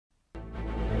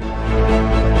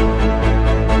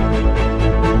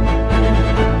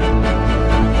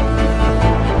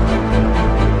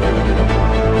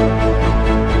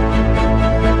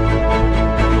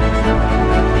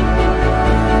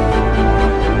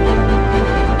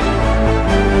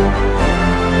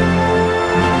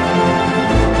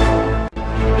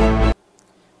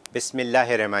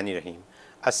बिस्मिल्लाहिर्रहमानिर्रहीम।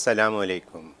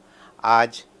 अस्सलामुअलैकुम।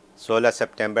 आज 16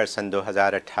 सितंबर सन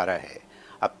 2018 है।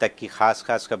 अब तक की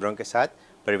ख़ास खबरों के साथ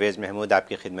परवेज़ महमूद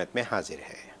आपकी खिदमत में हाजिर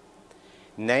है।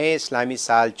 नए इस्लामी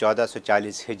साल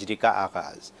 1440 हिजरी का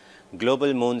आगाज़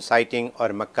ग्लोबल मून साइटिंग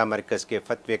और मक्का मरकज़ के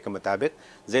फतवे के मुताबिक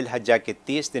ज़िलहज्जा के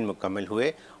 30 दिन मुकम्मल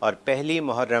हुए और पहली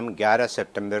मुहर्रम 11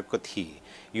 सितंबर को थी।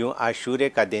 यूँ आशूरे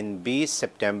का दिन 20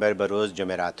 सितंबर बरोज़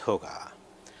जुमेरात होगा।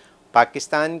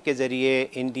 पाकिस्तान के ज़रिए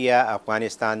इंडिया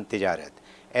अफ़गानिस्तान तिजारत,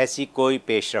 ऐसी कोई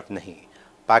पेशरफ नहीं।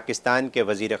 पाकिस्तान के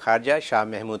वज़ीर ख़ारजा शाह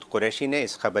महमूद कुरैशी ने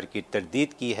इस खबर की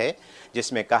तरदीद की है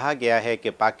जिसमें कहा गया है कि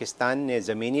पाकिस्तान ने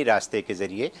ज़मीनी रास्ते के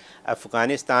ज़रिए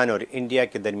अफ़गानिस्तान और इंडिया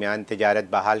के दरमियान तिजारत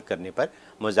बहाल करने पर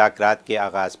मुज़ाकरात के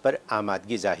आगाज़ पर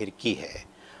आमादगी ज़ाहिर की है।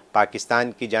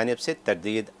 पाकिस्तान की जानिब से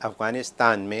तरदीद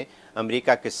अफ़गानिस्तान में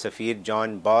अमेरिका के सफ़ीर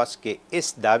जॉन बॉस के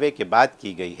इस दावे के बाद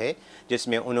की गई है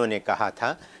जिसमें उन्होंने कहा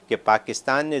था कि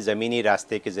पाकिस्तान ने ज़मीनी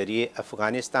रास्ते के ज़रिए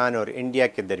अफ़गानिस्तान और इंडिया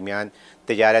के दरमियान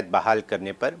तिजारत बहाल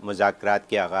करने पर मुज़ाकरात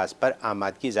के आगाज़ पर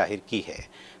आमादगी ज़ाहिर की है।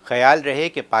 ख़याल रहे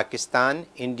कि पाकिस्तान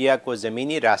इंडिया को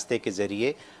ज़मीनी रास्ते के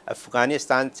ज़रिए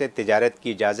अफ़गानिस्तान से तिजारत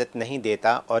की इजाज़त नहीं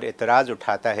देता और एतराज़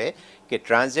उठाता है कि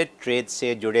ट्रांज़िट ट्रेड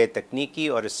से जुड़े तकनीकी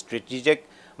और स्ट्रेटजिक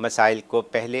मसाइल को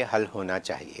पहले हल होना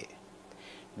चाहिए।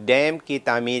 डैम की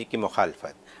तामीर की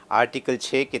मुखालफत, आर्टिकल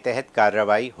 6 के तहत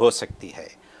कार्रवाई हो सकती है।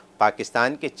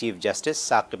 पाकिस्तान के चीफ जस्टिस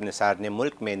साकिब निसार ने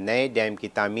मुल्क में नए डैम की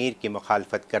तामीर की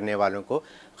मुखालफत करने वालों को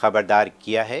ख़बरदार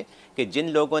किया है कि जिन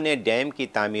लोगों ने डैम की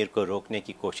तामीर को रोकने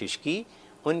की कोशिश की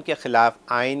उनके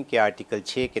ख़िलाफ़ आइन के आर्टिकल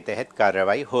 6 के तहत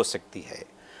कार्रवाई हो सकती है।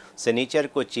 सनीचर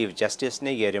को चीफ जस्टिस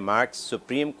ने यह रिमार्क्स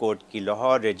सुप्रीम कोर्ट की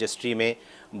लाहौर रजिस्ट्री में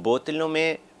बोतलों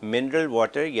में मिनरल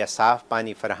वाटर या साफ़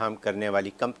पानी फराहम करने वाली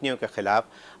कंपनियों के ख़िलाफ़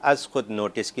अज़ खुद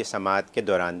नोटिस की समाअत के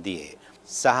दौरान दिए।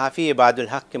 सहाफ़ी इबादुल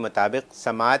हक़ के मुताबिक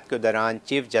समाअत के दौरान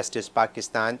चीफ जस्टिस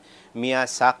पाकिस्तान मियाँ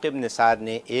साकिब निसार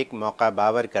ने एक मौका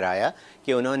बावर कराया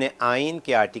कि उन्होंने आइन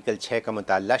के आर्टिकल 6 का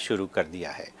मुताला शुरू कर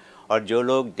दिया है और जो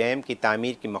लोग डैम की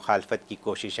तामीर की मुखालफत की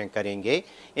कोशिशें करेंगे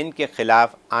इनके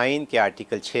ख़िलाफ़ आइन के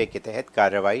आर्टिकल 6 के तहत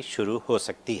कार्रवाई शुरू हो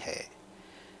सकती है।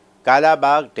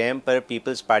 कालाबाग डैम पर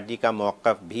पीपल्स पार्टी का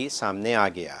मौक़िफ़ भी सामने आ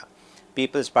गया।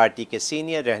 पीपल्स पार्टी के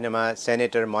सीनियर रहनुमा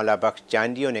सेनेटर मौला बख्श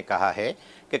चांडियों ने कहा है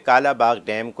कि कालाबाग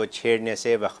डैम को छेड़ने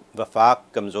से वफाक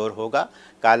कमज़ोर होगा।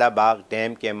 कालाबाग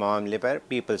डैम के मामले पर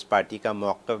पीपल्स पार्टी का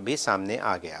मौक़िफ़ भी सामने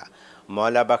आ गया।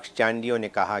 मौला बख्श चांडियों ने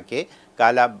कहा कि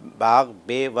कालाबाग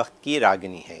बेवक्त की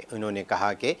रागनी है। उन्होंने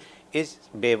कहा कि इस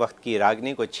बेवक्त की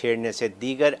रागनी को छेड़ने से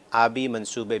दीगर आबी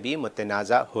मंसूबे भी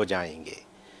मुतनाज़ा हो जाएंगे।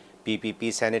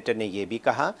 पीपीपी सेनेटर ने यह भी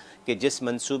कहा कि जिस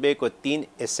मंसूबे को 3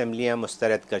 असम्बलियाँ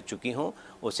मुस्तरद कर चुकी हों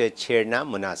उसे छेड़ना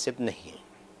मुनासिब नहीं।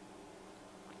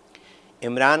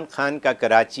 इमरान खान का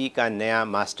कराची का नया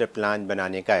मास्टर प्लान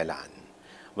बनाने का ऐलान।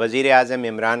 वज़ीर आज़म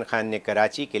इमरान खान ने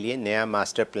कराची के लिए नया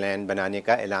मास्टर प्लान बनाने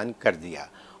का ऐलान कर दिया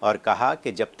और कहा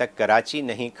कि जब तक कराची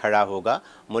नहीं खड़ा होगा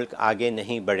मुल्क आगे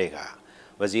नहीं बढ़ेगा।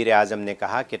 वज़ीर आज़म ने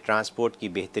कहा कि ट्रांसपोर्ट की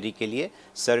बेहतरी के लिए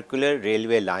सर्कुलर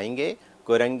रेलवे लाएंगे,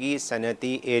 कोरंगी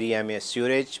सनती एरिया में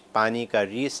सीवरेज पानी का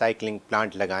रीसाइक्लिंग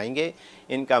प्लांट लगाएंगे।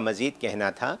 इनका मज़ीद कहना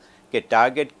था कि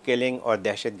टारगेट किलिंग और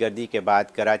दहशतगर्दी के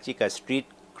बाद कराची का स्ट्रीट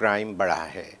क्राइम बढ़ा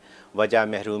है। वजह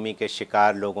महरूमी के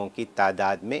शिकार लोगों की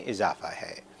तादाद में इजाफ़ा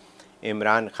है।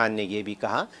 इमरान खान ने यह भी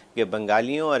कहा कि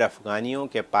बंगालियों और अफ़गानियों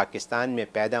के पाकिस्तान में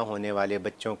पैदा होने वाले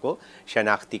बच्चों को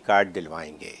शनाख्ती कार्ड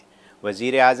दिलवाएंगे।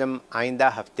 वज़ीर आज़म आइंदा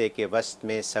हफ्ते के वस्त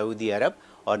में सऊदी अरब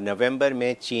और नवंबर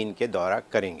में चीन के दौरा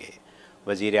करेंगे।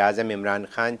 वज़ीर आज़म Imran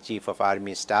Khan chief of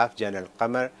army staff general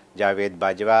Qamar Javed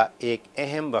Bajwa एक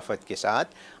अहम वफ़द के साथ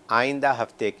आइंदा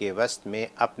हफ्ते के वस्त में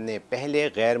अपने पहले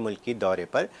गैर मुल्की दौरे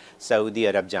पर सऊदी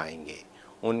अरब जाएंगे।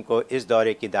 उनको इस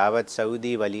दौरे की दावत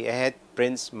सऊदी वली अहद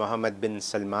प्रिंस मोहम्मद बिन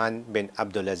सलमान बिन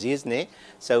अब्दुल अज़ीज़ ने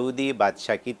सऊदी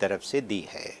बादशाह की तरफ से दी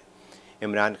है।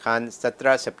 इमरान खान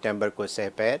 17 सितंबर को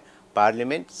सहपैर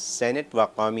पार्लियामेंट, सेनेट व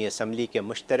कौमी असम्बली के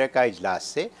मुश्तरका इजलास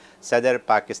से सदर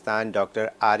पाकिस्तान डॉक्टर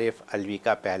आरिफ अलवी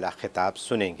का पहला खिताब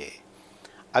सुनेंगे।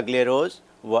 अगले रोज़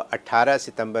वह 18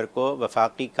 सितंबर को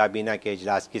वफाकी काबीना के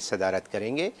इजलास की सदारत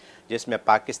करेंगे जिसमें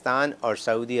पाकिस्तान और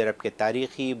सऊदी अरब के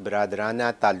तारीख़ी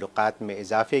बरादराना ताल्लुक़ात में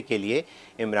इजाफ़े के लिए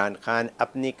इमरान खान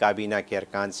अपनी काबीना के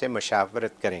अरकान से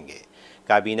मशावरत करेंगे।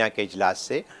 काबीना के इजलास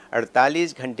से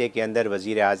 48 घंटे के अंदर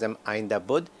वज़ीर आज़म आइंदा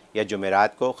बुध या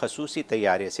जुमेरात को खसूसी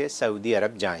तैयारे से सऊदी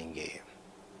अरब जाएंगे।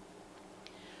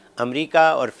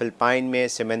 अमरीका और फ़िलिपाइन में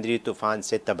समंदरी तूफ़ान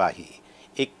से तबाही,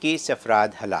 21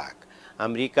 अफराद हलाक।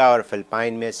 अमरीका और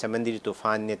फ़िलिपाइन में समंदरी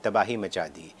तूफ़ान ने तबाही मचा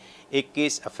दी,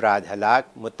 21 अफराद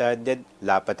हलाक, मुतअद्दिद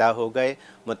लापता हो गए।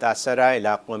 मुतासरा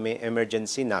इलाक़ों में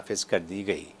इमरजेंसी नाफिज कर दी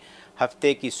गई।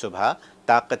 हफ्ते की सुबह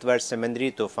ताकतवर समंदरी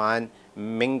तूफ़ान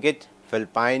मिंगिट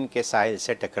फिलिपाइन के साहिल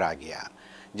से टकरा गया,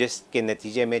 जिसके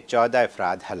नतीजे में 14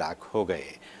 अफराद हलाक हो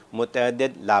गए।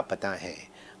 मुतअद्दिद लापता हैं।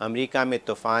 अमेरिका में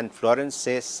तूफ़ान फ्लोरेंस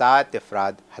से 7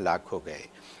 अफराद हलाक हो गए।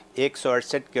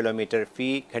 168 किलोमीटर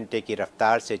फ़ी घंटे की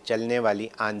रफ्तार से चलने वाली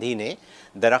आंधी ने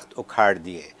दरख्त उखाड़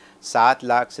दिए। 7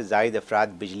 लाख से ज़ायद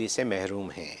अफराद बिजली से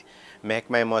महरूम हैं।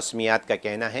 महकमा मौसमियात का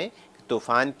कहना है कि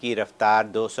तूफ़ान की रफ्तार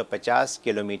 250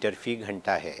 किलोमीटर फ़ी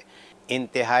घंटा है।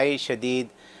 इंतहाई शदीद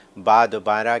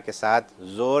बादबारा के साथ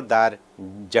ज़ोरदार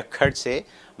झक्खड़ से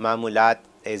मामूलात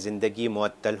ज़िंदगी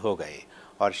मुअत्तल हो गए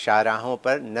और शाहराहों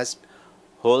पर नस्ब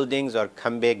होल्डिंग्स और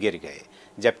खंबे गिर गए,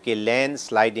 जबकि लैंड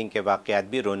स्लाइडिंग के वाक़यात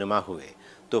भी रोनुमा हुए।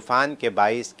 तूफ़ान के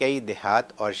बाइस कई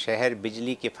देहात और शहर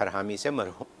बिजली की फरहमी से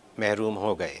महरूम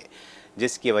हो गए,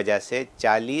 जिसकी वजह से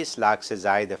 40 लाख से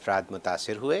ज़ायद अफराद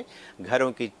मुतासिर हुए।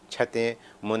 घरों की छतें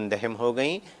मुंदहम हो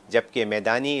गईं, जबकि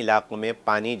मैदानी इलाकों में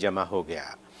पानी जमा हो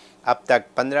गया। अब तक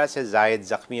 15 से ज़ायद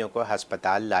ज़ख्मियों को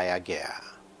हस्पताल लाया गया।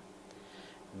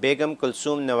 बेगम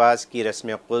कुलसूम नवाज़ की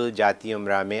रस्म कुल जाती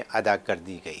उम्रा में अदा कर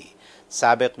दी गई।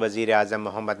 साबिक़ वज़ीर आज़म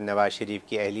मोहम्मद नवाज़ शरीफ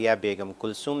की अहलिया बेगम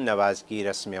कुलसूम नवाज़ की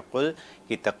रस्म कुल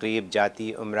की तक़रीब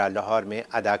जाती उम्रा लाहौर में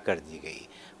अदा कर दी गई।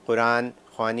 कुरान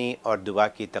ख़्वानी और दुआ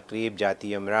की तक़रीब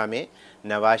जाती उम्रा में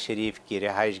नवाज़ शरीफ की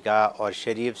रिहाइशगाह और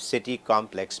शरीफ सिटी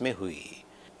कॉम्प्लेक्स में हुई।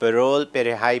 पैरोल पर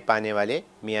रिहाई पाने वाले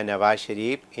मियाँ नवाज़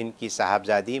शरीफ, इनकी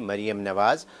साहबजादी मरियम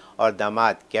नवाज़ और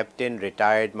दामाद कैप्टन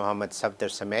रिटायर्ड मोहम्मद सफदर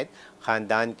समेत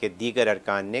ख़ानदान के दीगर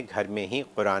अरकान ने घर में ही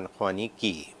कुरान ख़्वानी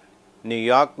की।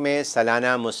 न्यूयॉर्क में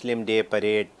सालाना मुस्लिम डे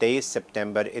परेड 23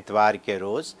 सितंबर इतवार के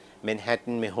रोज़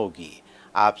मैनहट्टन में होगी।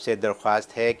 आपसे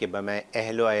दरख्वास्त है कि बमै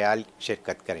अहलो अयाल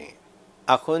शिरकत करें।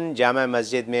 अखून जामा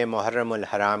मस्जिद में मुहर्रमुल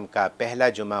हराम का पहला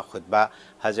जुमा खुतबा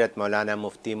हज़रत मौलाना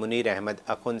मुफ्ती मुनीर अहमद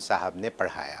अखून साहब ने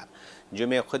पढ़ाया।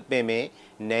 जुमे खुतबे में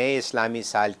नए इस्लामी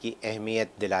साल की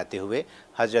अहमियत दिलाते हुए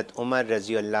हज़रत उमर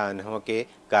रज़ी अल्लाह अन्हो के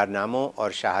कारनामों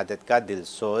और शहादत का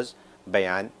दिलसोज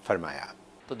बयान फरमाया।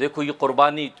 तो देखो, ये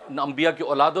कुर्बानी अंबिया की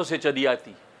औलादों से चली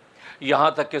आती,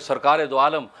 यहाँ तक कि सरकार दो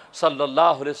आलम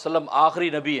सल्लल्लाहु अलैहि वसल्लम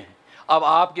आखिरी नबी हैं। अब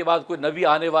आपके बाद कोई नबी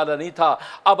आने वाला नहीं था।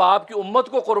 अब आपकी उम्मत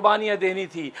को कुर्बानियाँ देनी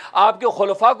थी, आपके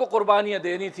खुलफा को कुर्बानियाँ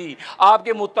देनी थी,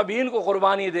 आपके मुत्तबीन को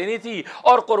कुर्बानियाँ देनी थी,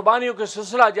 और कुर्बानियों का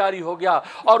सिलसिला जारी हो गया।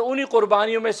 और उन्हीं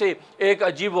कुर्बानियों में से एक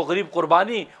अजीब व गरीब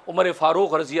कुर्बानी उमर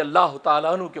फ़ारूक रज़ी अल्लाह ताला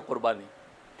अन्हु की कुर्बानी।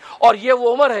 और ये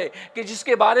वो उमर है कि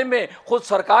जिसके बारे में खुद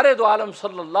सरकार दो आलम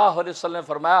सल्लल्लाहु अलैहि वसल्लम ने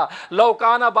फरमाया,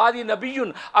 लौकाना बादी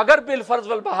नबीयुन, अगर बिलफर्ज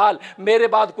वल बहाल मेरे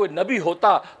बाद कोई नबी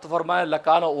होता तो फरमाया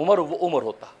लकाना उमर, वो उमर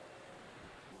होता।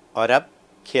 और अब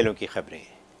खेलों की खबरें।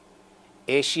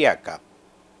 एशिया कप,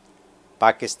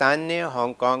 पाकिस्तान ने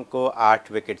हांगकांग को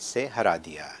 8 विकेट से हरा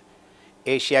दिया।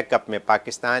 एशिया कप में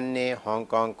पाकिस्तान ने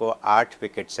हांगकांग को 8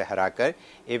 विकेट से हराकर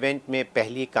इवेंट में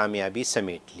पहली कामयाबी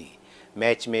समेट ली।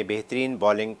 मैच में बेहतरीन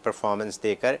बॉलिंग परफॉर्मेंस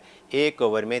देकर 1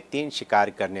 ओवर में 3 शिकार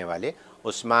करने वाले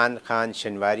Usman Khan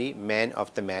शनवारी man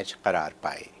of the match करार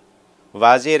पाए।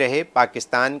 वाज़े रहे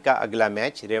पाकिस्तान का अगला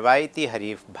मैच रिवायती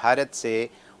हरीफ भारत से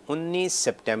 19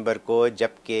 सितंबर को,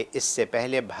 जबकि इससे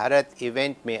पहले भारत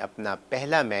इवेंट में अपना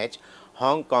पहला मैच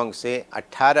हांगकांग से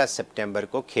 18 सितंबर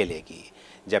को खेलेगी,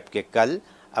 जबकि कल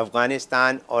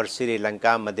अफ़गानिस्तान और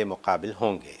श्रीलंका मद्दे मुकाबिल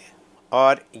होंगे।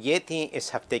 और ये थीं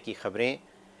इस हफ़्ते की ख़बरें।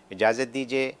 इजाज़त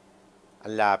दीजिए।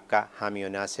 अल्लाह आपका हामी व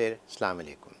नासिर। अस्सलाम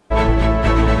वालेकुम।